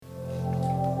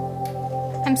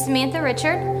I'm Samantha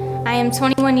Richard. I am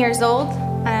 21 years old.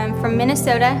 I'm from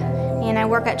Minnesota, and I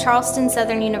work at Charleston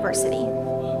Southern University.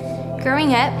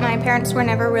 Growing up, my parents were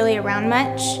never really around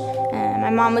much. My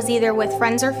mom was either with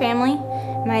friends or family.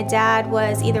 My dad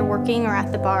was either working or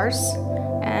at the bars.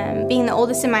 Being the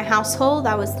oldest in my household,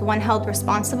 I was the one held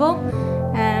responsible.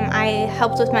 I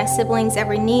helped with my siblings'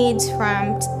 every needs,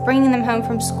 from bringing them home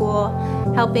from school,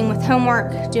 helping with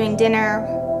homework, doing dinner,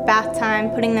 bath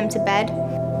time, putting them to bed.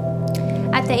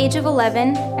 At the age of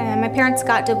 11, my parents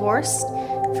got divorced.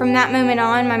 From that moment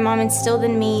on, my mom instilled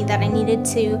in me that I needed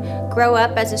to grow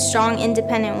up as a strong,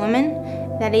 independent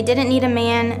woman, that I didn't need a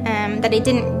man, that I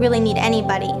didn't really need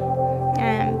anybody.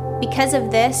 Because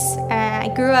of this, I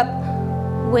grew up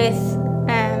with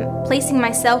placing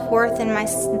my self-worth and my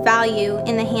value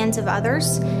in the hands of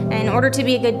others. And in order to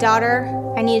be a good daughter,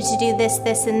 I needed to do this,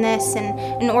 this, and this.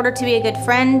 And in order to be a good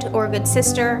friend or a good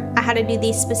sister, I had to do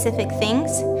these specific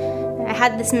things. I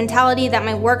had this mentality that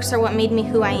my works are what made me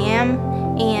who I am,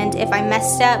 and if I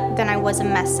messed up, then I was a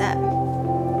mess up.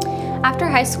 After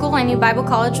high school, I knew Bible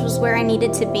college was where I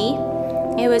needed to be.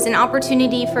 It was an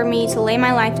opportunity for me to lay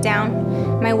my life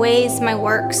down, my ways, my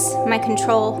works, my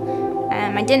control.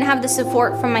 I didn't have the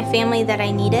support from my family that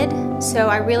I needed, so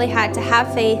I really had to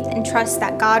have faith and trust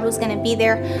that God was going to be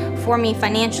there for me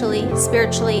financially,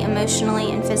 spiritually,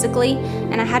 emotionally, and physically,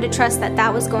 and I had to trust that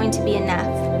that was going to be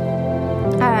enough.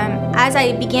 As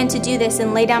I began to do this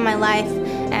and lay down my life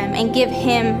and give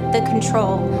Him the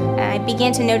control, I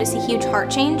began to notice a huge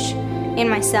heart change in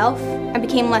myself. I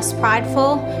became less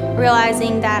prideful,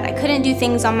 realizing that I couldn't do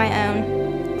things on my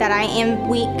own, that I am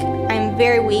weak, I'm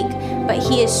very weak, but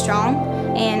He is strong.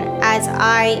 And as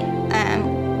I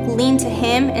lean to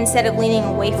Him instead of leaning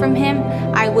away from Him,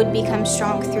 I would become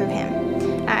strong through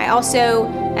Him. I also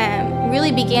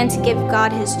really began to give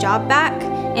God His job back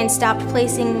and stopped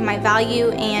placing my value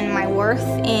and my worth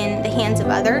in the hands of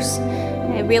others.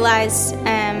 I realized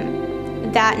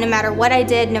that no matter what I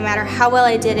did, no matter how well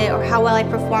I did it or how well I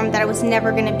performed, that I was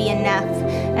never going to be enough.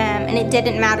 And it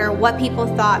didn't matter what people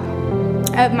thought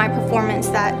of my performance,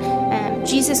 that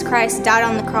Jesus Christ died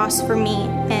on the cross for me,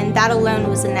 and that alone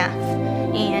was enough.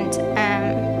 And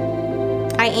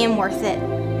I am worth it,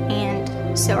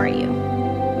 and so are you.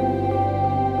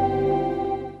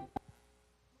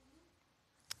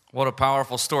 What a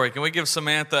powerful story. Can we give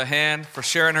Samantha a hand for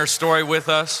sharing her story with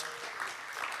us?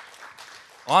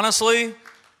 Honestly,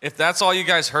 if that's all you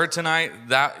guys heard tonight,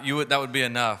 that would be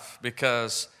enough,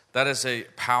 because that is a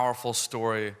powerful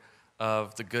story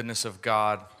of the goodness of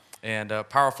God and a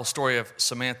powerful story of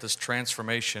Samantha's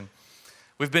transformation.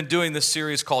 We've been doing this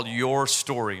series called Your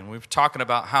Story, and we've been talking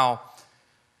about how,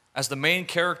 as the main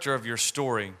character of your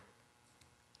story,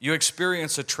 you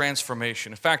experience a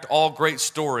transformation. In fact, all great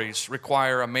stories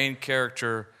require a main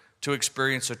character to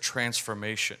experience a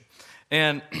transformation.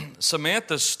 And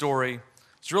Samantha's story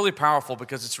is really powerful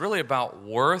because it's really about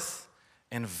worth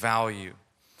and value.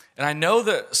 And I know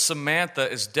that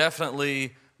Samantha is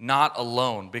definitely not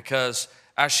alone, because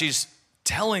as she's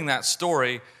telling that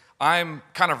story, I'm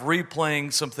kind of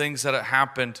replaying some things that had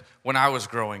happened when I was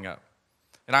growing up.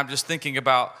 And I'm just thinking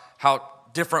about how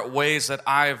different ways that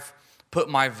I've put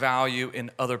my value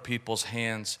in other people's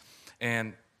hands,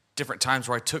 and different times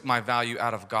where I took my value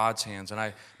out of God's hands, and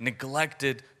I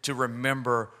neglected to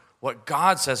remember what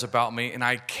God says about me, and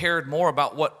I cared more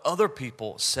about what other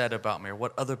people said about me or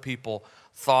what other people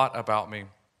thought about me.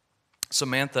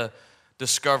 Samantha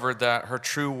discovered that her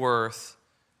true worth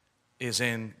is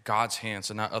in God's hands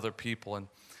and not other people. And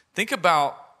think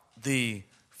about the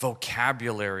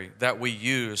vocabulary that we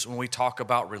use when we talk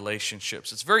about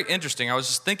relationships. It's very interesting. I was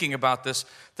just thinking about this,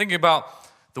 thinking about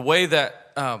the way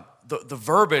that the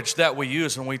verbiage that we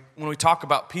use when we talk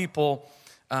about people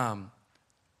and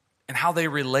how they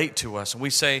relate to us. And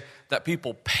we say that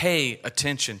people pay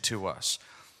attention to us.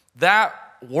 That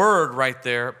word right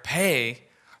there, pay,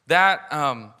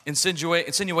 that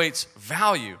insinuates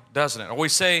value, doesn't it? Or we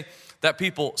say that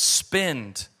people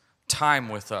spend time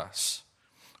with us,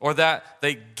 or that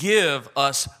they give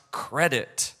us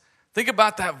credit. Think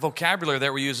about that vocabulary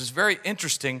that we use. It's very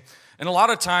interesting. And a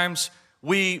lot of times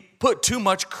we put too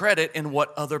much credit in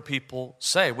what other people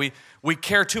say. We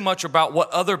care too much about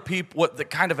what the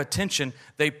kind of attention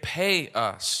they pay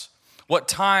us, what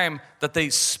time that they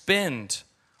spend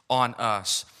on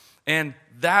us. And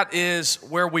that is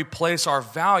where we place our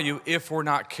value if we're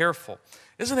not careful.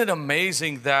 Isn't it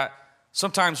amazing that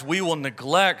sometimes we will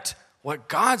neglect what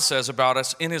God says about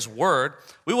us in His Word?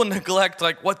 We will neglect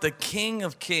what the King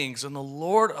of Kings and the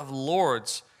Lord of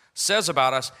Lords says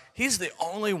about us. He's the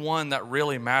only one that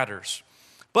really matters.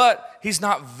 But He's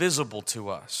not visible to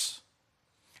us.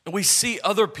 And we see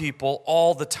other people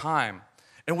all the time,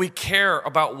 and we care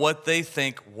about what they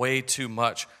think way too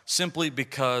much simply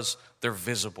because they're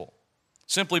visible,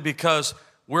 simply because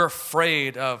we're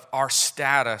afraid of our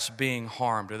status being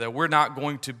harmed, or that we're not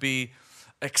going to be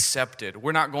accepted,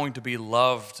 we're not going to be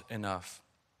loved enough.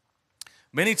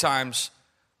 Many times,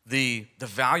 the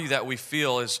value that we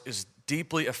feel is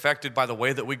deeply affected by the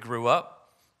way that we grew up,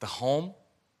 the home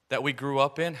that we grew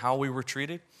up in, how we were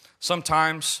treated.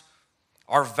 Sometimes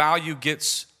our value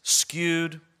gets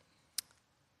skewed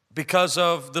because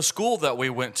of the school that we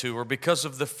went to, or because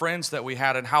of the friends that we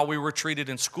had and how we were treated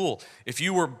in school. If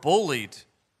you were bullied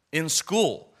in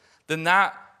school, then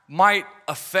that might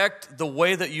affect the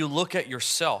way that you look at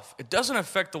yourself. It doesn't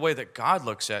affect the way that God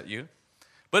looks at you,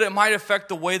 but it might affect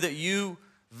the way that you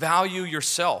value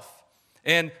yourself.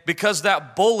 And because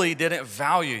that bully didn't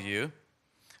value you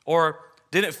or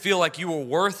didn't feel like you were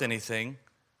worth anything,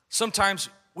 sometimes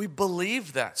we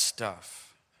believe that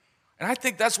stuff. And I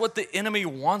think that's what the enemy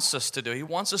wants us to do. He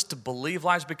wants us to believe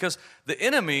lies, because the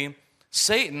enemy,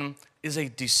 Satan, is a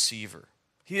deceiver.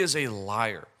 He is a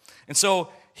liar. And so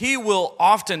he will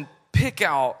often pick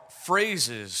out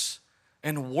phrases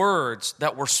and words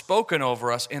that were spoken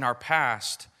over us in our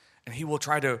past, and he will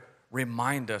try to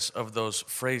remind us of those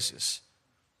phrases.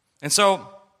 And so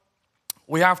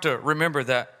we have to remember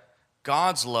that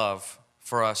God's love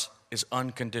for us is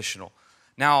unconditional.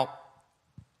 Now,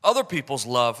 other people's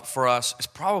love for us is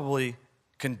probably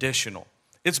conditional.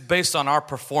 It's based on our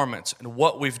performance and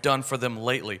what we've done for them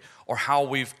lately, or how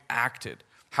we've acted,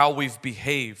 how we've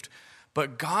behaved.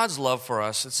 But God's love for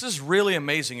us, this is really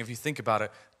amazing if you think about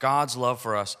it. God's love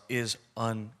for us is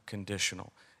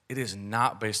unconditional. It is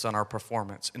not based on our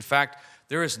performance. In fact,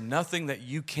 there is nothing that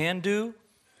you can do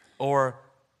or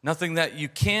nothing that you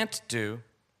can't do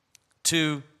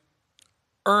to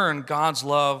earn God's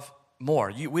love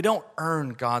more. We don't earn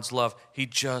God's love. He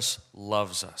just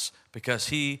loves us because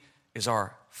he is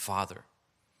our Father.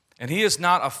 And he is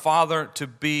not a father to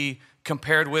be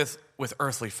compared with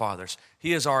earthly fathers.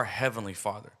 He is our heavenly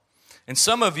Father. And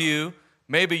some of you,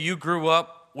 maybe you grew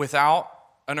up without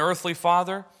an earthly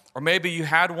father, or maybe you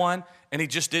had one and he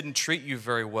just didn't treat you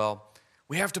very well.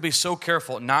 We have to be so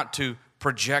careful not to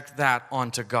project that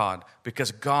onto God,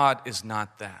 because God is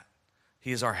not that.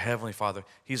 He is our heavenly Father.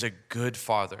 He's a good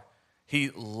Father.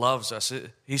 He loves us.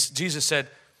 Jesus said,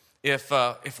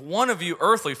 if one of you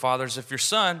earthly fathers, if your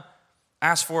son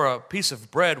asked for a piece of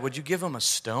bread, would you give him a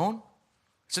stone?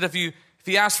 He said, if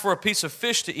he asked for a piece of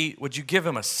fish to eat, would you give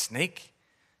him a snake?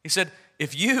 He said,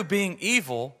 if you, being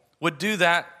evil, would do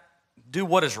that, do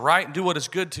what is right and do what is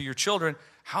good to your children,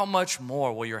 how much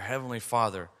more will your heavenly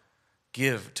Father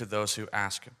give to those who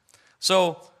ask him?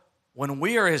 So when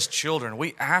we are his children,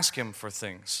 we ask him for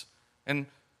things. And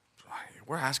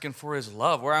we're asking for his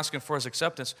love. We're asking for his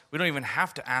acceptance. We don't even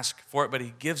have to ask for it, but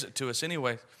he gives it to us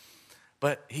anyway.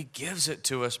 But he gives it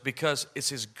to us because it's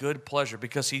his good pleasure,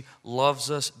 because he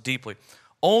loves us deeply.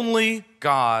 Only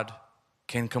God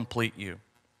can complete you.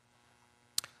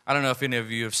 I don't know if any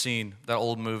of you have seen that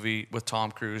old movie with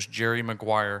Tom Cruise, Jerry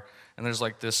Maguire, and there's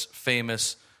like this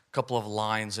famous couple of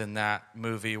lines in that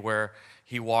movie where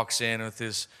he walks in with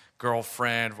his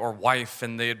girlfriend or wife,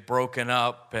 and they had broken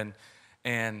up,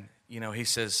 and you know, he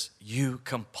says, "You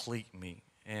complete me."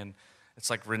 And it's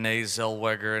like Renee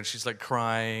Zellweger, and she's like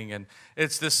crying, and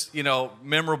it's this, you know,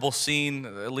 memorable scene.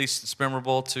 At least it's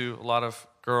memorable to a lot of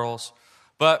girls.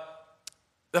 But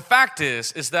the fact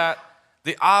is that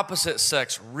the opposite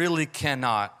sex really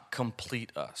cannot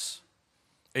complete us.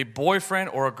 A boyfriend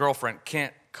or a girlfriend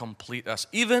can't complete us.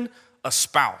 Even a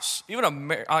spouse,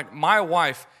 like my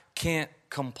wife can't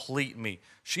complete me.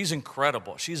 She's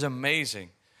incredible. She's amazing.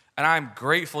 And I'm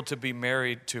grateful to be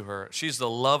married to her. She's the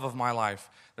love of my life.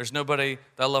 There's nobody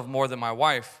that I love more than my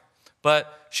wife,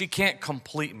 but she can't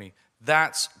complete me.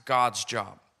 That's God's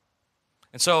job.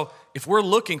 And so if we're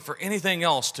looking for anything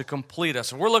else to complete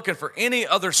us, if we're looking for any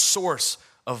other source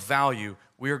of value,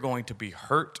 we are going to be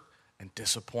hurt and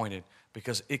disappointed,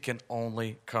 because it can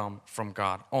only come from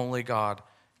God. Only God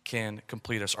can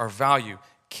complete us. Our value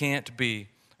can't be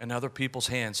in other people's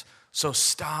hands. So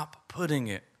stop putting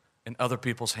it in other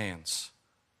people's hands.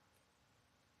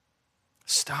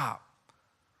 Stop.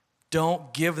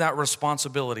 Don't give that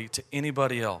responsibility to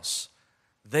anybody else.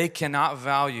 They cannot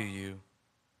value you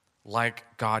like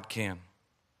God can.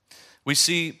 We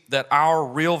see that our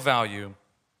real value,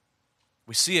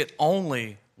 we see it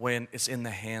only when it's in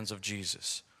the hands of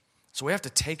Jesus. So we have to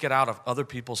take it out of other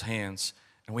people's hands,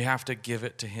 and we have to give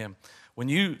it to him.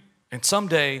 And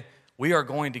someday we are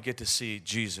going to get to see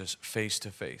Jesus face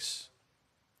to face.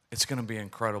 It's going to be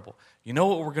incredible. You know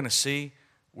what we're going to see?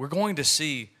 We're going to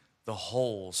see the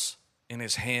holes in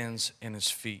his hands and his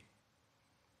feet.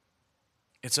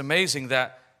 It's amazing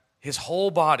that his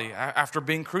whole body, after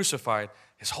being crucified,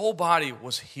 his whole body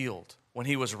was healed when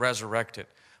he was resurrected.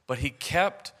 But he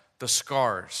kept the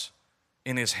scars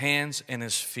in his hands and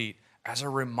his feet as a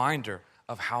reminder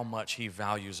of how much he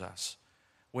values us.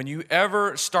 When you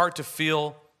ever start to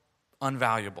feel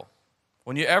unvaluable,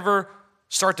 when you ever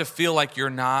start to feel like you're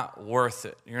not worth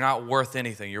it, you're not worth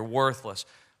anything, you're worthless,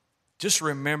 just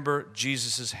remember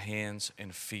Jesus' hands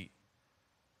and feet.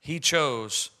 He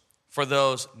chose for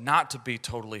those not to be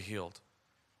totally healed.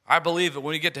 I believe that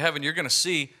when you get to heaven, you're going to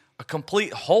see a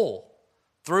complete hole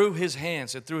through his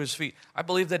hands and through his feet. I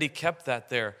believe that he kept that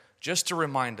there just to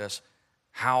remind us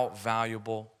how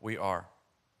valuable we are.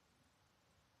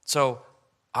 So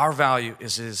our value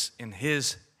is in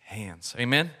his hands.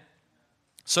 Amen?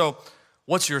 So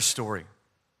what's your story?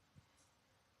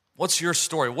 What's your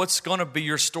story? What's going to be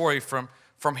your story from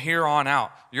here on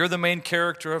out? You're the main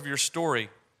character of your story.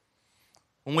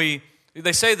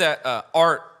 They say that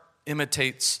art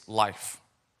imitates life.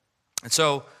 And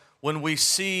so when we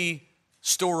see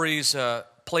stories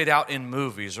played out in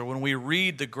movies, or when we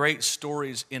read the great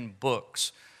stories in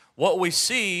books, what we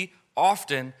see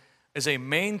often is a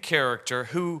main character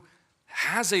who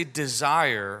has a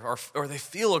desire or they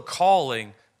feel a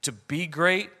calling to be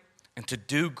great and to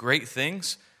do great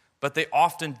things, but they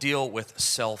often deal with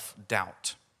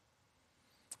self-doubt.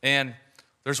 And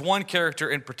there's one character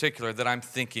in particular that I'm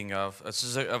thinking of. This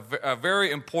is a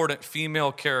very important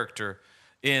female character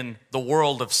in the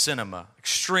world of cinema.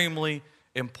 Extremely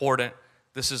important.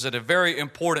 This is a very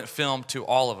important film to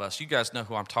all of us. You guys know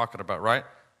who I'm talking about, right?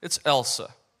 It's Elsa.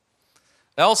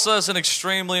 Elsa is an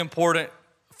extremely important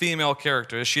female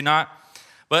character, is she not?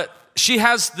 But she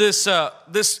has this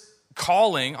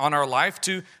calling on our life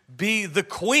to be the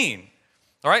queen.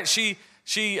 All right?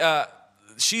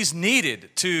 She's needed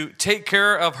to take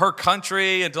care of her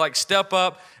country and to step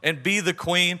up and be the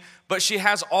queen, but she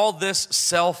has all this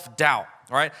self-doubt,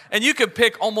 right? And you can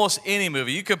pick almost any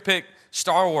movie. You can pick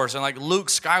Star Wars and Luke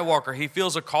Skywalker. He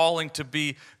feels a calling to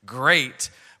be great,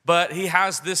 but he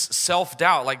has this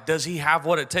self-doubt. Does he have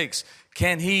what it takes?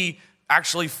 Can he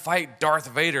actually fight Darth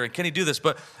Vader? And can he do this?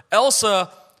 But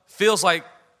Elsa feels like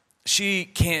she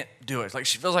can't do it.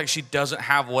 She feels like she doesn't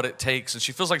have what it takes, and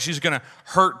she feels like she's going to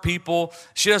hurt people.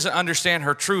 She doesn't understand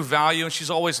her true value, and she's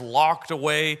always locked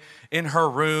away in her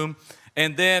room.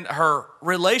 And then her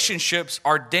relationships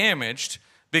are damaged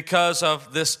because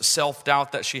of this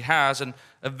self-doubt that she has. And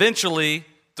eventually,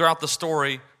 throughout the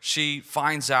story, she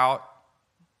finds out,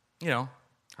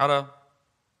 how to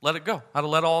let it go, how to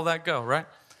let all that go, right?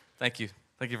 Thank you.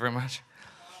 Thank you very much.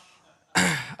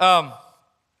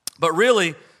 But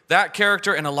really, that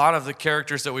character and a lot of the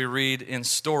characters that we read in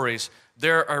stories,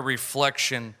 they're a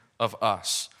reflection of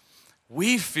us.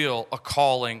 We feel a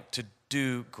calling to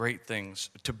do great things,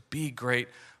 to be great,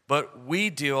 but we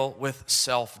deal with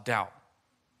self-doubt.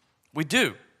 We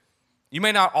do. You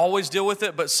may not always deal with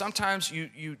it, but sometimes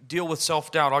you deal with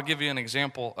self-doubt. I'll give you an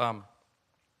example.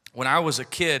 When I was a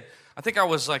kid, I think I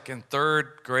was in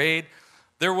third grade,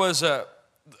 there was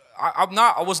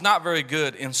I was not very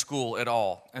good in school at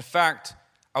all. In fact,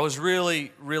 I was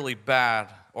really, really bad,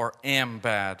 or am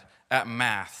bad, at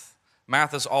math.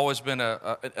 Math has always been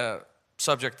a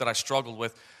subject that I struggled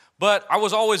with. But I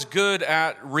was always good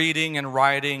at reading and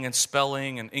writing and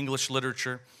spelling and English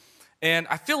literature. And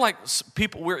I feel like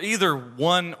we're either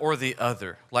one or the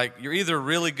other. You're either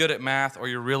really good at math or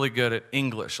you're really good at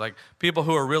English. People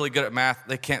who are really good at math,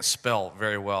 they can't spell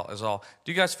very well is all.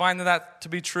 Do you guys find that to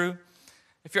be true?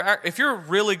 If you're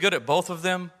really good at both of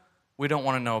them, we don't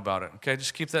want to know about it, okay?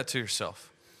 Just keep that to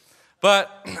yourself. But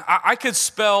I could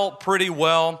spell pretty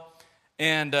well,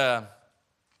 and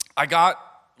I got,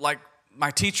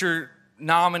 my teacher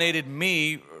nominated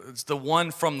me as the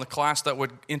one from the class that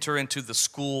would enter into the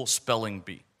school spelling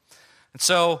bee. And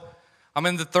so I'm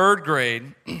in the third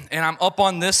grade, and I'm up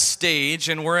on this stage,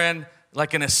 and we're in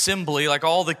an assembly,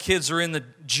 all the kids are in the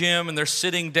gym, and they're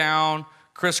sitting down,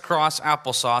 crisscross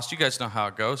applesauce. You guys know how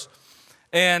it goes.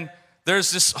 And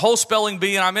there's this whole spelling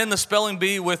bee, and I'm in the spelling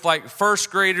bee with first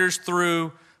graders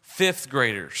through fifth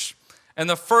graders. And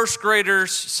the first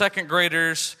graders, second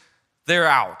graders, they're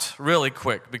out really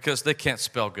quick because they can't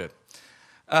spell good.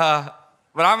 But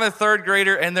I'm a third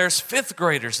grader, and there's fifth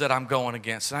graders that I'm going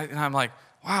against. And I'm like,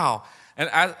 wow.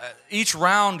 And each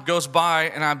round goes by,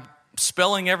 and I'm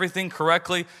spelling everything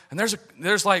correctly. And there's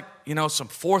some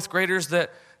fourth graders that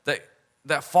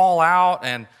fall out,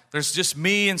 and there's just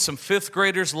me and some fifth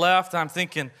graders left. And I'm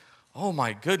thinking, oh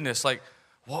my goodness,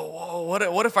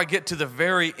 what if I get to the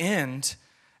very end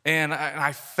and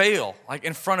I fail, like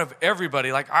in front of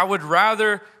everybody. Like I would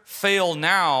rather fail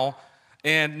now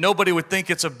and nobody would think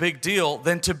it's a big deal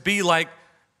than to be like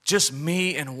just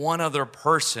me and one other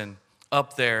person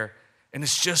up there, and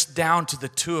it's just down to the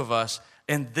two of us,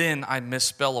 and then I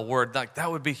misspell a word. Like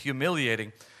that would be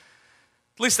humiliating.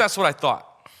 At least that's what I thought.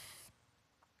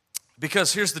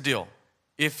 Because here's the deal.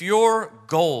 If your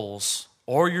goals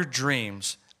or your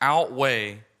dreams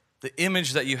outweigh the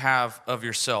image that you have of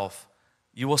yourself,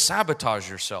 you will sabotage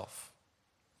yourself.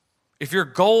 If your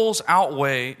goals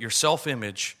outweigh your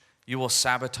self-image, you will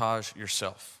sabotage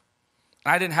yourself.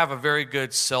 I didn't have a very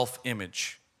good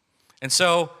self-image. And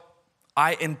so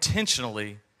I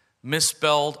intentionally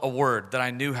misspelled a word that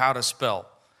I knew how to spell.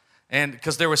 And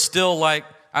because there was still like,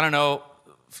 I don't know,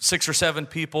 6 or 7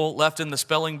 people left in the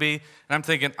spelling bee, and I'm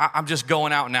thinking, I'm just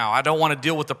going out now. I don't want to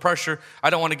deal with the pressure. I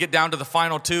don't want to get down to the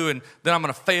final 2, and then I'm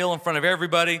going to fail in front of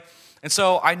everybody. And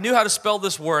so I knew how to spell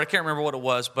this word. I can't remember what it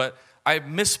was, but I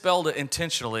misspelled it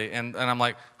intentionally, and I'm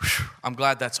like, I'm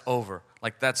glad that's over.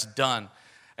 Like, that's done.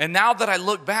 And now that I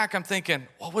look back, I'm thinking,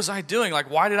 what was I doing?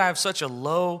 Like, why did I have such a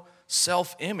low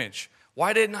self-image?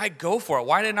 Why didn't I go for it?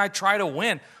 Why didn't I try to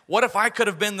win? What if I could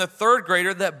have been the 3rd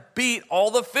grader that beat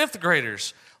all the 5th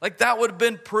graders? Like, that would have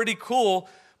been pretty cool,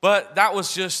 but that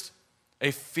was just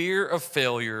a fear of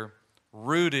failure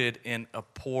rooted in a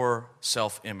poor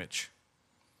self-image.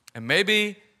 And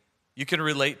maybe you can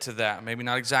relate to that. Maybe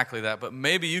not exactly that, but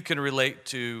maybe you can relate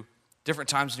to different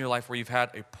times in your life where you've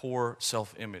had a poor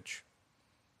self-image.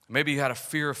 Maybe you had a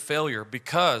fear of failure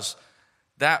because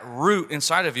that root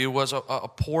inside of you was a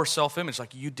poor self-image.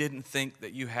 Like you didn't think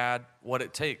that you had what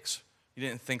it takes. You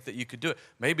didn't think that you could do it.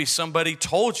 Maybe somebody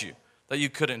told you that you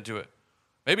couldn't do it.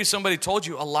 Maybe somebody told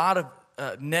you a lot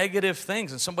of negative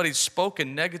things, and somebody's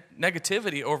spoken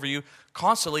negativity over you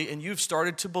constantly, and you've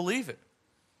started to believe it.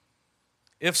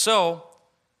 If so,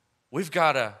 we've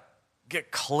got to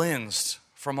get cleansed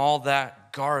from all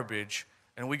that garbage,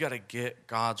 and we got to get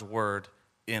God's word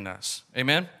in us.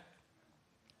 Amen?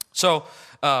 So,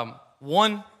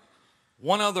 one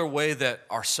other way that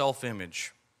our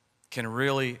self-image can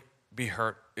really be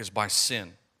hurt is by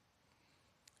sin.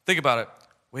 Think about it.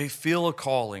 We feel a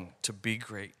calling to be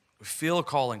great. We feel a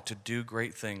calling to do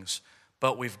great things,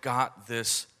 but we've got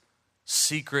this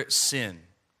secret sin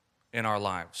in our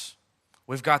lives.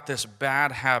 We've got this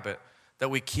bad habit that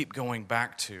we keep going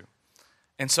back to.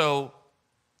 And so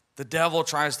the devil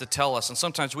tries to tell us, and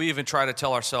sometimes we even try to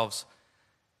tell ourselves,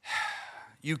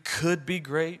 you could be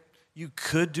great. You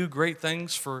could do great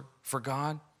things for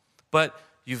God, but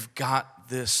you've got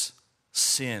this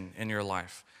sin in your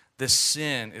life. This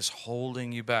sin is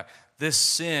holding you back. This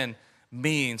sin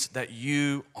means that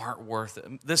you aren't worth it.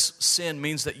 This sin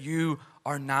means that you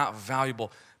are not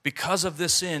valuable. Because of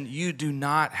this sin, you do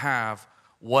not have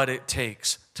what it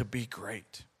takes to be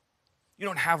great. You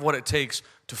don't have what it takes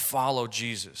to follow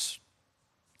Jesus.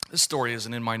 This story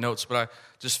isn't in my notes, but I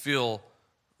just feel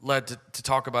led to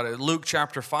talk about it. Luke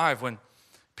chapter 5, when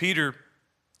Peter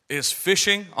is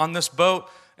fishing on this boat,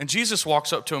 and Jesus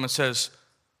walks up to him and says,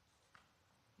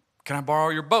 can I borrow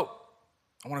your boat?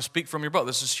 I want to speak from your boat.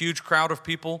 There's this huge crowd of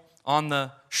people on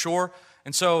the shore.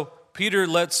 And so Peter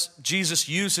lets Jesus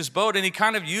use his boat, and he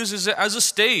kind of uses it as a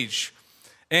stage.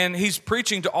 And he's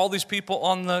preaching to all these people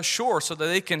on the shore so that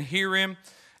they can hear him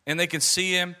and they can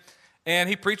see him. And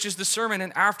he preaches the sermon,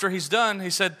 and after he's done, he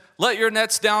said, let your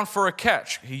nets down for a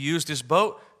catch. He used his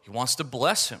boat. He wants to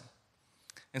bless him.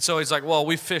 And so he's like, well,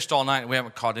 we fished all night and we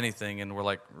haven't caught anything, and we're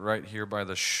like right here by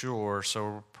the shore, so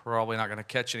we're probably not going to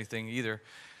catch anything either.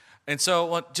 And so,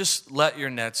 well, just let your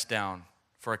nets down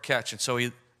for a catch. And so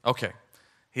he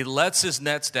lets his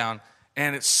nets down,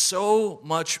 and it's so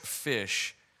much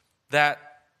fish that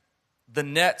the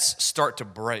nets start to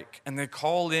break, and they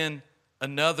call in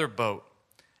another boat,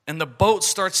 and the boat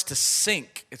starts to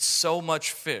sink. It's so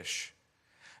much fish.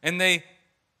 And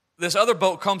this other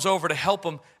boat comes over to help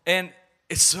them, and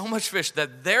it's so much fish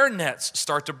that their nets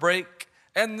start to break,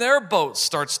 and their boat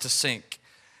starts to sink.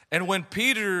 And when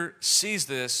Peter sees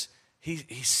this, he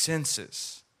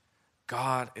senses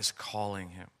God is calling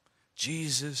him.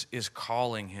 Jesus is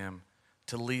calling him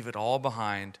to leave it all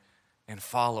behind and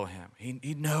follow him.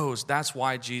 He knows that's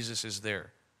why Jesus is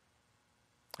there.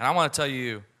 And I want to tell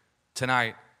you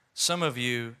tonight, some of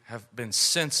you have been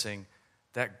sensing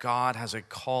that God has a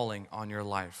calling on your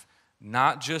life,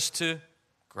 not just to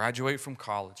graduate from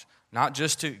college, not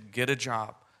just to get a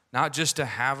job, not just to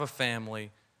have a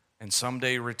family and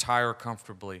someday retire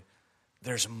comfortably.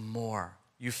 There's more.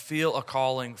 You feel a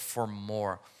calling for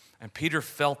more. And Peter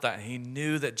felt that. He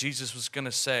knew that Jesus was going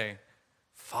to say,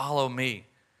 follow me.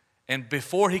 And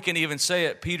before he can even say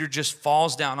it, Peter just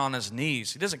falls down on his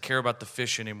knees. He doesn't care about the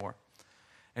fish anymore.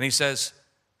 And he says,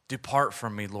 "Depart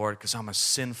from me, Lord, because I'm a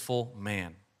sinful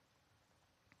man."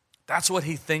 That's what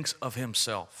he thinks of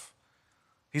himself.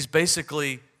 He's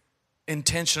basically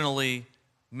intentionally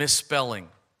misspelling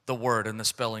the word in the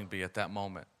spelling bee at that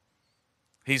moment.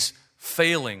 He's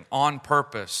failing on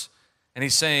purpose. And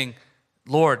he's saying,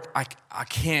 "Lord, I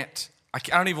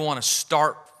don't even want to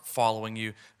start following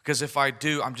you, because if I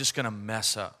do, I'm just going to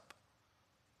mess up."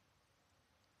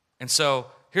 And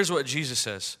so here's what Jesus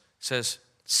says. He says,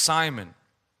 "Simon,"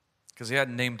 because he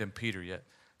hadn't named him Peter yet.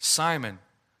 "Simon,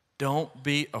 don't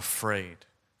be afraid.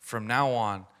 From now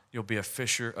on, you'll be a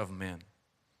fisher of men."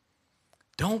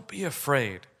 Don't be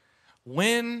afraid.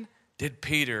 When did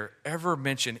Peter ever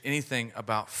mention anything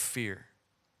about fear?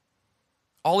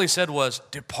 All he said was,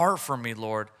 "Depart from me,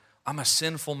 Lord. I'm a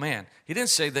sinful man." He didn't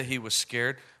say that he was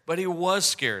scared, but he was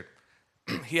scared.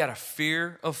 He had a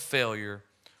fear of failure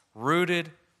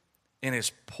rooted in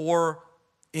his poor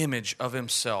image of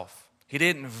himself. He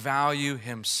didn't value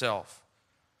himself.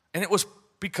 And it was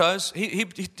because, he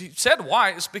said why,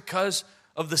 it's because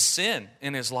of the sin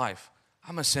in his life.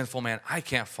 "I'm a sinful man. I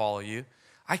can't follow you.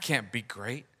 I can't be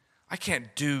great. I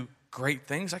can't do great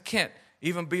things. I can't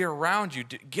even be around you.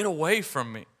 Get away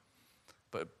from me."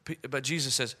 But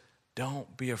Jesus says,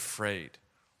 "Don't be afraid."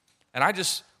 And I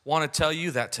just want to tell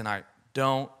you that tonight.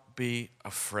 Don't be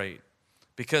afraid.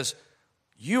 Because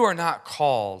you are not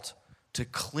called to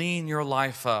clean your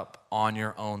life up on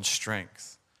your own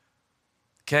strength.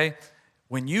 Okay?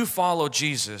 When you follow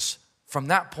Jesus, from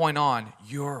that point on,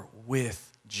 you're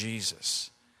with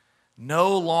Jesus.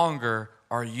 No longer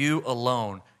are you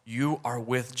alone. You are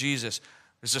with Jesus.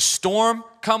 There's a storm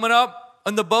coming up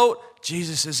on the boat.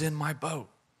 Jesus is in my boat.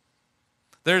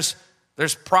 There's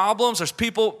problems. There's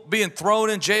people being thrown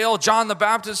in jail. John the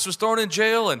Baptist was thrown in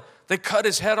jail and they cut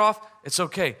his head off. It's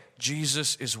okay.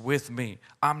 Jesus is with me.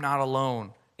 I'm not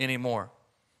alone anymore.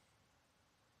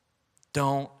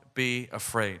 Don't be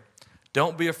afraid.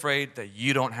 Don't be afraid that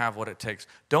you don't have what it takes.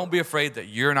 Don't be afraid that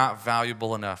you're not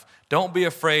valuable enough. Don't be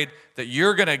afraid that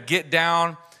you're going to get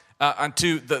down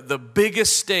onto the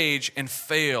biggest stage and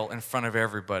fail in front of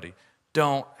everybody.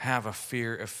 Don't have a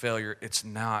fear of failure. It's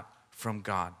not from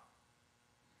God.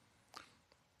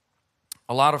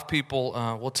 A lot of people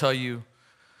will tell you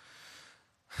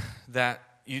that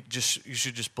you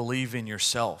should just believe in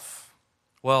yourself.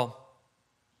 Well,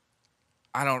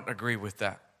 I don't agree with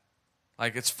that.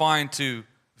 Like, it's fine to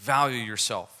value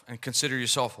yourself and consider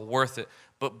yourself worth it,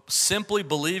 but simply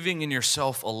believing in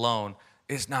yourself alone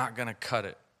is not going to cut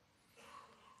it.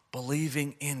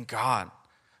 Believing in God,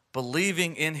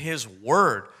 believing in His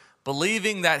Word,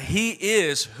 believing that He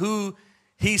is who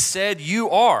He said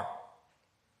you are.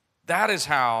 That is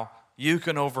how you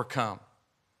can overcome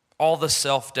all the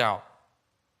self-doubt.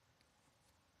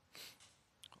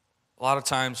 A lot of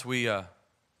times we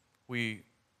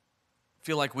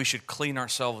feel like we should clean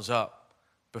ourselves up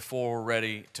before we're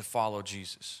ready to follow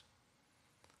Jesus.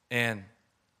 And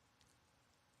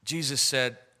Jesus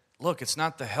said, look, it's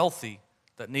not the healthy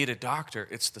that need a doctor,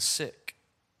 it's the sick.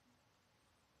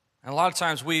 And a lot of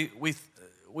times we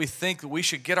think that we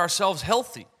should get ourselves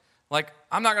healthy. Like,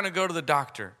 I'm not going to go to the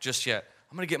doctor just yet.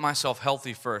 I'm going to get myself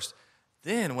healthy first.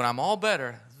 Then when I'm all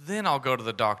better, then I'll go to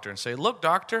the doctor and say, look,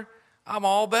 doctor, I'm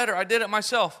all better. I did it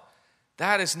myself.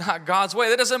 That is not God's way.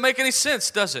 That doesn't make any sense,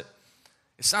 does it?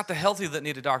 It's not the healthy that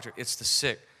need a doctor. It's the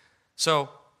sick. So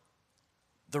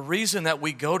the reason that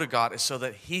we go to God is so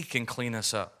that He can clean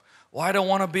us up. Well, I don't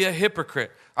want to be a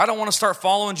hypocrite. I don't want to start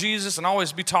following Jesus and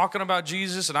always be talking about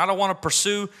Jesus, and I don't want to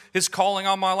pursue His calling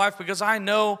on my life because I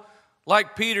know,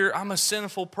 like Peter, I'm a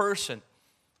sinful person.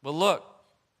 But look,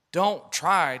 don't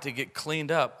try to get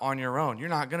cleaned up on your own. You're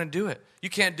not going to do it. You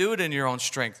can't do it in your own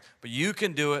strength, but you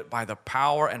can do it by the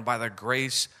power and by the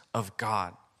grace of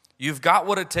God. You've got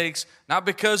what it takes, not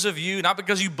because of you, not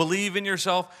because you believe in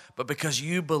yourself, but because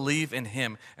you believe in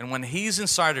Him. And when He's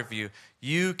inside of you,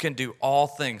 you can do all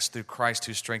things through Christ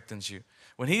who strengthens you.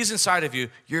 When He's inside of you,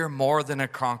 you're more than a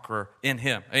conqueror in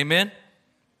Him. Amen?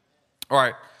 All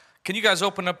right. Can you guys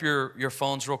open up your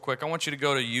phones real quick? I want you to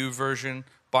go to YouVersion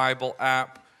Bible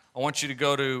app. I want you to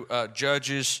go to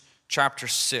Judges chapter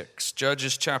 6.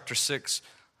 Judges chapter 6.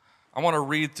 I want to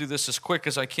read through this as quick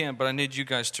as I can, but I need you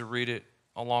guys to read it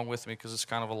along with me because it's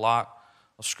kind of a lot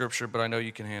of scripture, but I know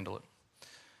you can handle it.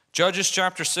 Judges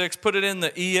chapter 6. Put it in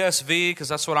the ESV because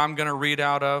that's what I'm going to read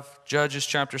out of. Judges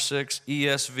chapter 6,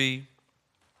 ESV.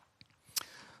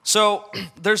 So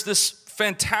there's this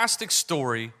fantastic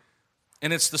story,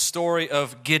 and it's the story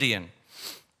of Gideon.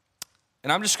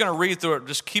 And I'm just going to read through it.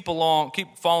 Just keep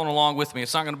following along with me.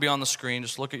 It's not going to be on the screen.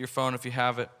 Just look at your phone if you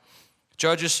have it.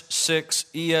 Judges 6,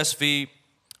 ESV,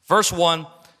 verse 1.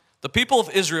 The people of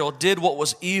Israel did what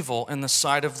was evil in the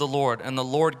sight of the Lord, and the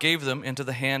Lord gave them into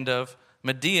the hand of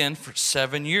Midian for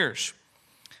 7 years.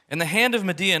 And the hand of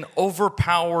Midian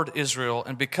overpowered Israel,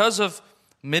 and because of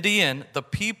Midian, the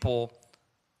people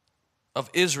of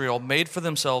Israel made for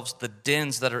themselves the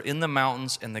dens that are in the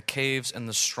mountains and the caves and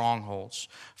the strongholds.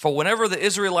 For whenever the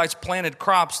Israelites planted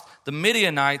crops, the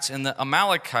Midianites and the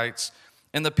Amalekites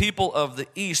and the people of the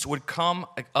east would come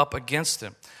up against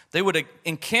them. They would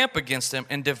encamp against them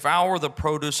and devour the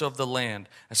produce of the land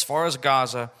as far as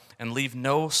Gaza, and leave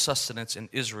no sustenance in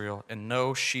Israel, and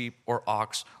no sheep or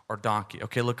ox or donkey.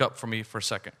 Okay, look up for me for a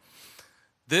second.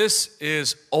 This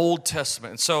is Old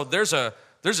Testament. And so there's a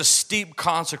steep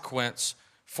consequence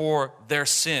for their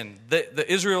sin. The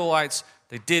Israelites,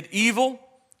 they did evil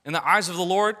in the eyes of the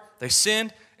Lord. They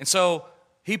sinned. And so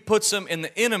he puts them in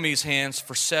the enemy's hands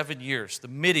for 7 years, the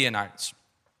Midianites.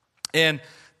 And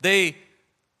they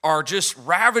are just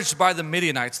ravaged by the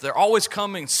Midianites. They're always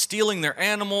coming, stealing their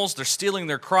animals. They're stealing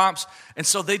their crops. And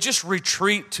so they just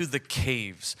retreat to the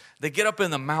caves. They get up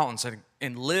in the mountains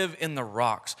and live in the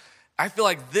rocks. I feel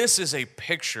like this is a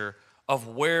picture of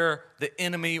where the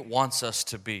enemy wants us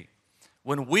to be.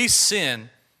 When we sin,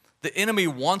 the enemy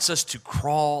wants us to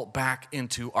crawl back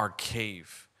into our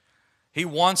cave. He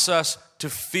wants us to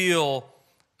feel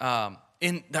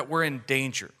that we're in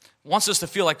danger. He wants us to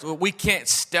feel like we can't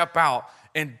step out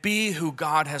and be who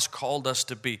God has called us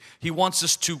to be. He wants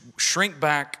us to shrink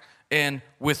back and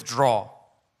withdraw.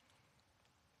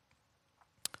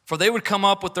 For they would come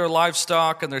up with their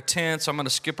livestock and their tents. I'm going to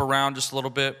skip around just a little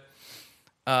bit.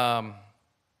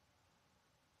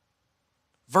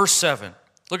 Verse 7.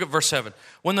 Look at verse 7.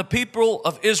 When the people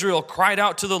of Israel cried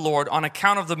out to the Lord on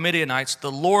account of the Midianites,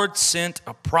 the Lord sent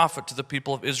a prophet to the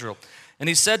people of Israel. And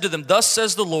he said to them, "Thus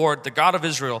says the Lord, the God of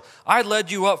Israel, I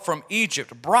led you up from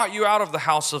Egypt, brought you out of the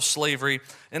house of slavery,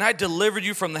 and I delivered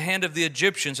you from the hand of the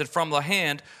Egyptians and from the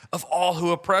hand of all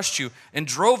who oppressed you, and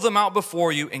drove them out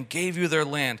before you and gave you their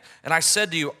land. And I said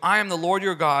to you, I am the Lord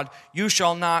your God. You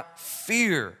shall not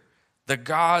fear the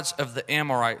gods of the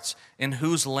Amorites, in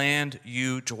whose land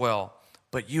you dwell.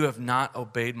 But you have not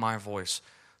obeyed my voice."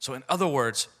 So in other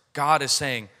words, God is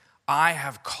saying, I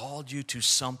have called you to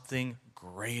something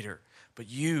greater, but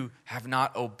you have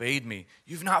not obeyed me.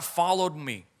 You've not followed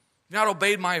me. You've not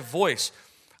obeyed my voice.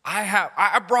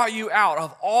 I brought you out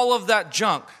of all of that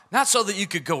junk, not so that you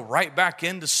could go right back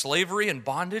into slavery and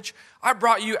bondage. I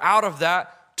brought you out of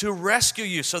that to rescue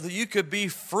you so that you could be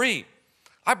free.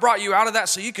 I brought you out of that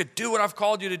so you could do what I've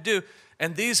called you to do.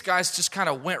 And these guys just kind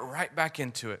of went right back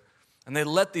into it. And they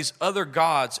let these other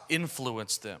gods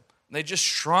influence them. And they just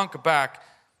shrunk back.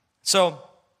 So,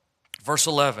 verse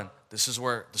 11, this is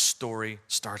where the story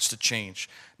starts to change.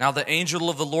 Now the angel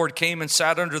of the Lord came and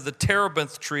sat under the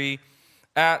terebinth tree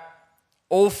at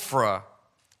Ophrah.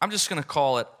 I'm just going to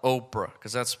call it Oprah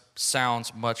because that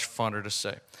sounds much funner to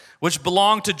say. Which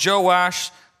belonged to Joash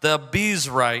the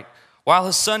Abiezrite, while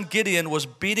his son Gideon was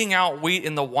beating out wheat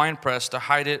in the winepress to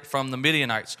hide it from the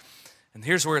Midianites. And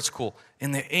here's where it's cool.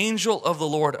 And the angel of the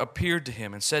Lord appeared to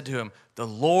him and said to him, "The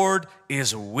Lord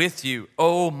is with you,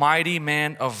 O mighty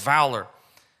man of valor."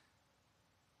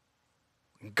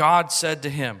 God said to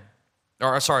him,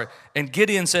 and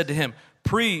Gideon said to him,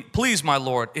 "Please, my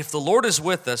Lord, if the Lord is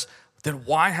with us, then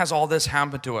why has all this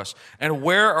happened to us? And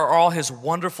where are all his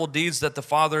wonderful deeds that the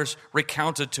fathers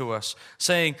recounted to us,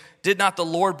 saying, did not the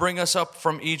Lord bring us up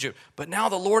from Egypt? But now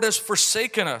the Lord has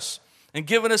forsaken us and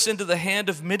given us into the hand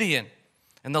of Midian."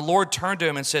 And the Lord turned to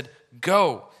him and said,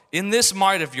 "Go in this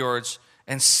might of yours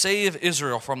and save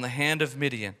Israel from the hand of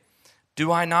Midian.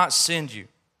 Do I not send you?"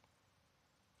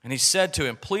 And he said to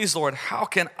him, "Please, Lord, how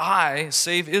can I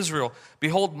save Israel?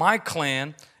 Behold, my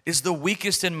clan is the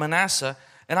weakest in Manasseh,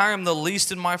 and I am the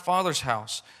least in my father's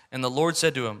house." And the Lord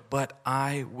said to him, "But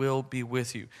I will be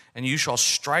with you, and you shall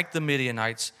strike the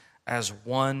Midianites as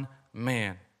one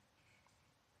man."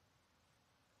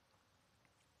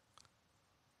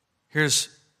 Here's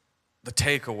the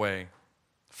takeaway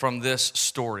from this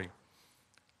story.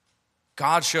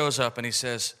 God shows up and he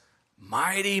says,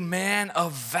 "Mighty man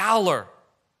of valor."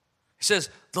 He says,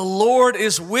 "The Lord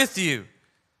is with you."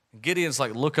 And Gideon's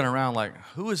like looking around like,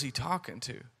 who is he talking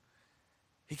to?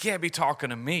 He can't be talking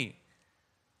to me.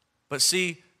 But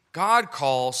see, God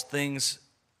calls things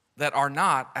that are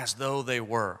not as though they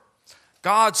were.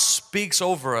 God speaks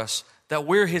over us that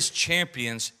we're his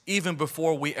champions even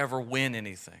before we ever win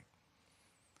anything.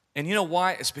 And you know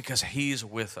why? It's because he's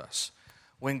with us.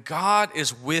 When God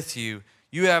is with you,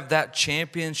 You have that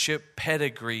championship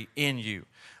pedigree in you.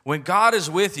 When God is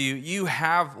with you, you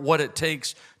have what it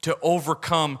takes to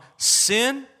overcome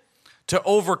sin, to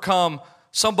overcome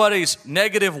somebody's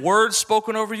negative words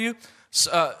spoken over you,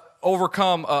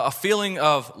 overcome a feeling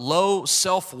of low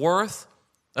self-worth,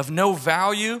 of no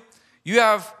value. You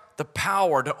have the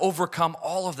power to overcome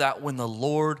all of that when the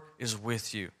Lord is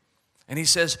with you. And he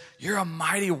says, you're a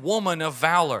mighty woman of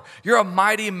valor. You're a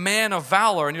mighty man of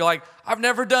valor. And you're like, I've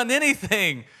never done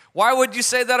anything. Why would you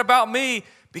say that about me?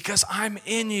 Because I'm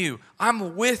in you.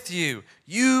 I'm with you.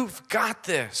 You've got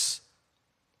this.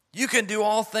 You can do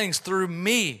all things through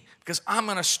me because I'm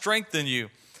going to strengthen you.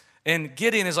 And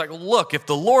Gideon is like, look, if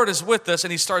the Lord is with us,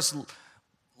 and he starts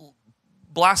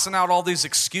blasting out all these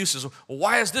excuses. Well,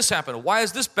 why has this happened? Why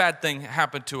has this bad thing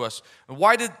happened to us?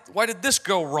 Why did this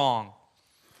go wrong?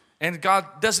 And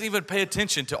God doesn't even pay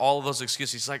attention to all of those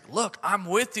excuses. He's like, look, I'm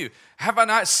with you. Have I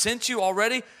not sent you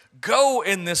already? Go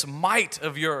in this might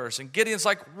of yours. And Gideon's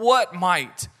like, what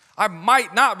might? I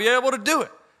might not be able to do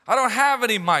it. I don't have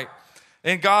any might.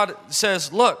 And God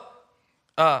says, look,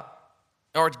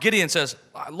 or Gideon says,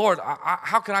 Lord,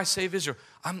 how can I save Israel?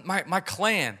 My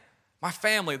clan, my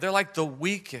family, they're like the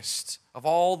weakest of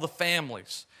all the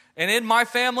families. And in my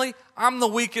family, I'm the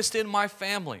weakest in my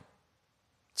family.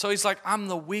 So he's like, I'm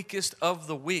the weakest of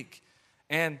the weak.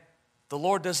 And the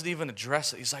Lord doesn't even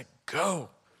address it. He's like, go.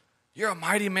 You're a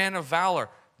mighty man of valor.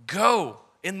 Go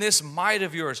in this might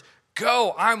of yours.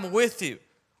 Go, I'm with you.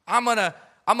 I'm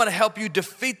gonna help you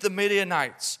defeat the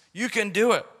Midianites. You can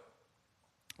do it.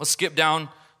 Let's skip down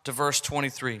to verse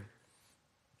 23.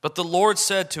 But the Lord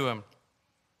said to him,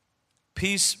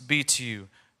 peace be to you.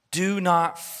 Do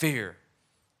not fear.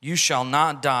 You shall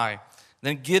not die.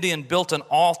 Then Gideon built an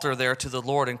altar there to the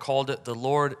Lord and called it, the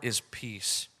Lord is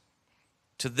peace.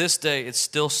 To this day, it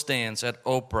still stands at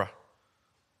Ophrah.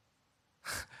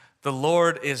 The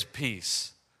Lord is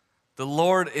peace. The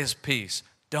Lord is peace.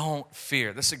 Don't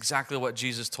fear. That's exactly what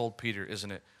Jesus told Peter,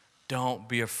 isn't it? Don't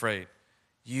be afraid.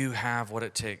 You have what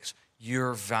it takes.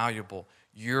 You're valuable.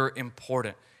 You're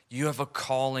important. You have a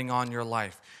calling on your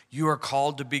life. You are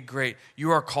called to be great. You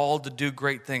are called to do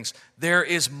great things. There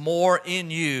is more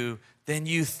in you than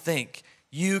you think.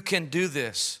 You can do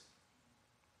this.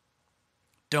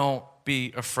 Don't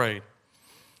be afraid.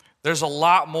 There's a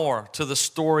lot more to the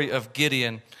story of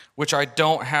Gideon, which I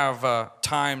don't have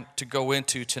time to go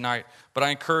into tonight, but I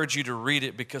encourage you to read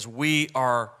it because we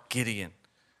are Gideon.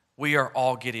 We are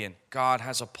all Gideon. God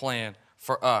has a plan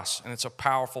for us, and it's a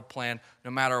powerful plan. No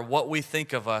matter what we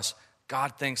think of us,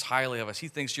 God thinks highly of us. He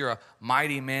thinks you're a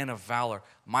mighty man of valor,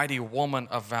 mighty woman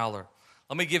of valor.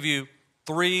 Let me give you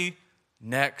 3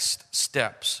 next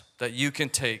steps that you can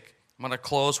take. I'm going to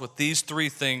close with these 3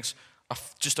 things,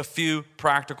 just a few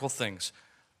practical things.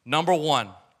 Number 1,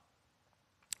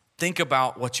 think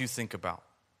about what you think about.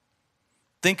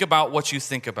 Think about what you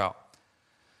think about.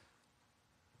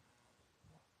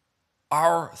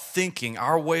 Our thinking,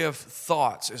 our way of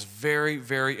thoughts is very,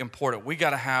 very important. We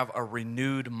got to have a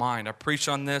renewed mind. I preached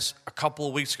on this a couple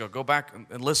of weeks ago. Go back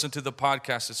and listen to the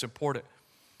podcast. It's important.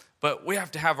 But we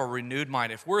have to have a renewed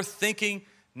mind. If we're thinking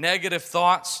negative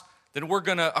thoughts, then we're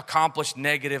going to accomplish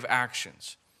negative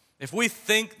actions. If we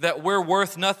think that we're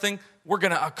worth nothing, we're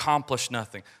going to accomplish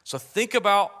nothing. So think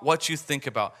about what you think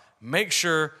about. Make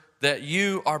sure that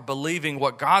you are believing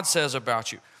what God says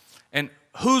about you. And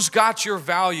who's got your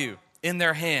value in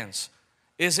their hands?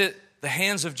 Is it the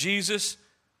hands of Jesus,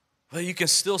 where you can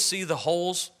still see the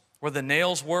holes where the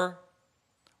nails were?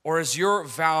 Or is your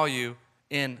value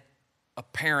in a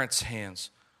parent's hands,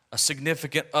 a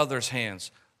significant other's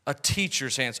hands, a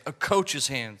teacher's hands, a coach's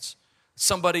hands,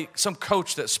 some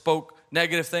coach that spoke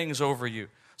negative things over you,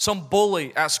 some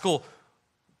bully at school,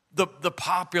 the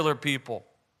popular people,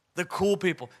 the cool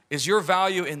people? Is your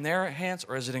value in their hands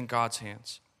or is it in God's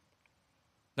hands?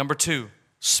 Number 2,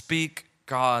 speak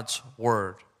God's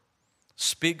word.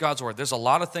 Speak God's word. There's a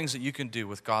lot of things that you can do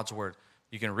with God's word.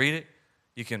 You can read it.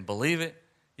 You can believe it.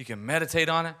 You can meditate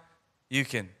on it. You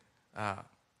can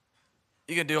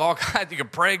do all kinds. You can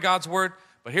pray God's word.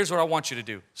 But here's what I want you to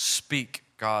do. Speak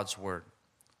God's word.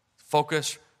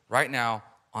 Focus right now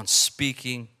on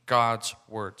speaking God's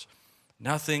words.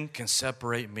 Nothing can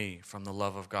separate me from the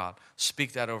love of God.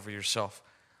 Speak that over yourself.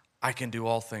 I can do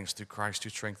all things through Christ who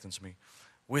strengthens me.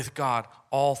 With God,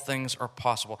 all things are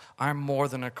possible. I'm more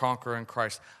than a conqueror in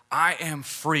Christ. I am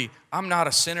free. I'm not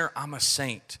a sinner. I'm a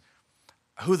saint.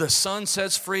 Who the Son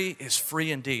sets free is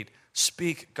free indeed.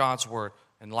 Speak God's word.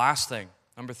 And last thing,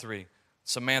 number 3,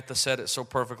 Samantha said it so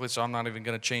perfectly, so I'm not even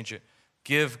going to change it.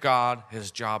 Give God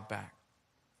his job back.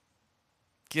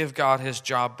 Give God his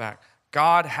job back.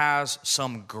 God has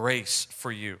some grace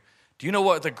for you. Do you know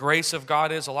what the grace of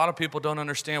God is? A lot of people don't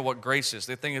understand what grace is.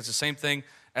 They think it's the same thing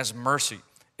as mercy.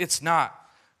 It's not.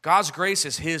 God's grace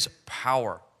is His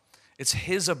power. It's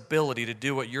His ability to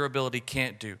do what your ability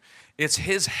can't do. It's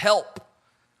His help.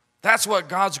 That's what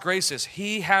God's grace is.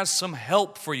 He has some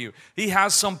help for you. He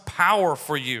has some power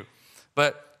for you.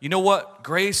 But you know what?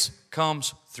 Grace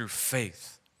comes through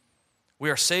faith. We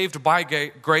are saved by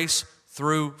grace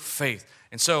through faith.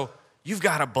 And so you've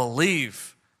got to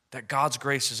believe that God's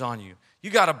grace is on you. You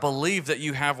got to believe that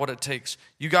you have what it takes.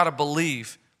 You got to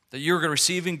believe that you're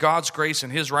receiving God's grace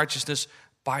and His righteousness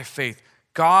by faith.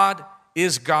 God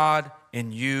is God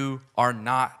and you are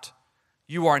not.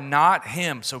 You are not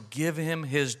Him, so give Him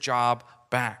His job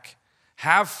back.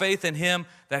 Have faith in Him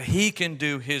that He can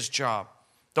do His job.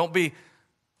 Don't be,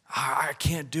 I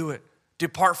can't do it.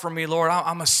 Depart from me, Lord.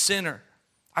 I'm a sinner.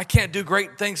 I can't do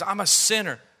great things. I'm a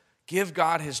sinner. Give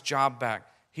God His job back.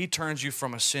 He turns you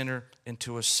from a sinner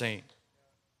into a saint.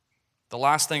 The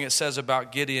last thing it says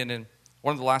about Gideon, and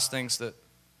one of the last things that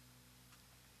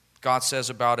God says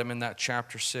about him in that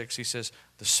chapter 6, He says,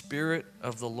 the Spirit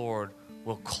of the Lord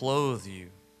will clothe you.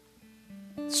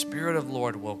 The Spirit of the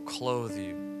Lord will clothe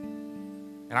you.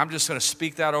 And I'm just going to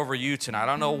speak that over you tonight. I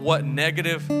don't know what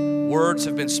negative words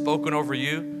have been spoken over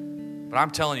you, but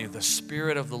I'm telling you, the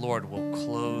Spirit of the Lord will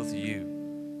clothe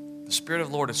you. The Spirit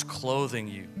of the Lord is clothing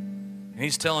you. And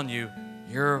He's telling you,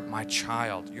 you're my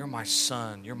child. You're my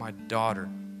son. You're my daughter.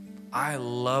 I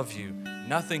love you.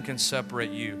 Nothing can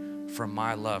separate you from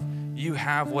my love. You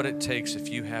have what it takes if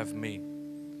you have me.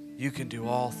 You can do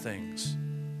all things.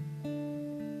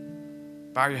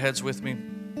 Bow your heads with me.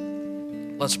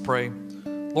 Let's pray.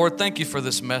 Lord, thank you for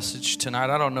this message tonight.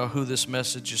 I don't know who this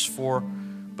message is for,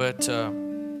 but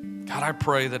God, I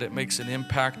pray that it makes an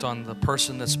impact on the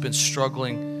person that's been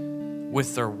struggling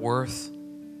with their worth,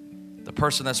 the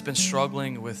person that's been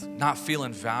struggling with not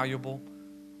feeling valuable.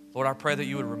 Lord, I pray that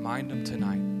you would remind them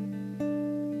tonight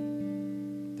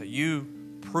that you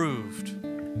proved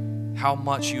how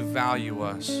much you value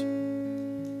us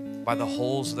by the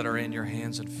holes that are in your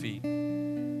hands and feet.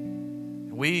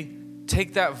 And we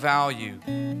take that value,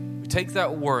 we take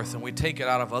that worth, and we take it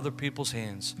out of other people's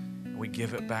hands, and we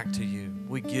give it back to you.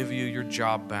 We give you your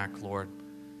job back, Lord.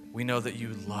 We know that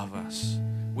you love us.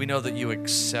 We know that you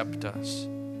accept us.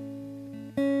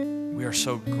 We are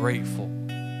so grateful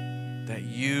that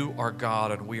you are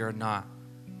God and we are not.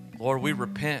 Lord, we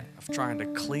repent of trying to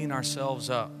clean ourselves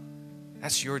up.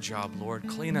 That's your job, Lord.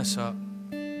 Clean us up.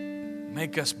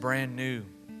 Make us brand new.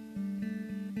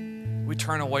 We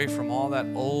turn away from all that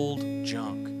old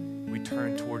junk. We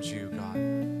turn towards you,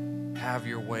 God. Have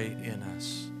your way in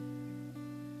us.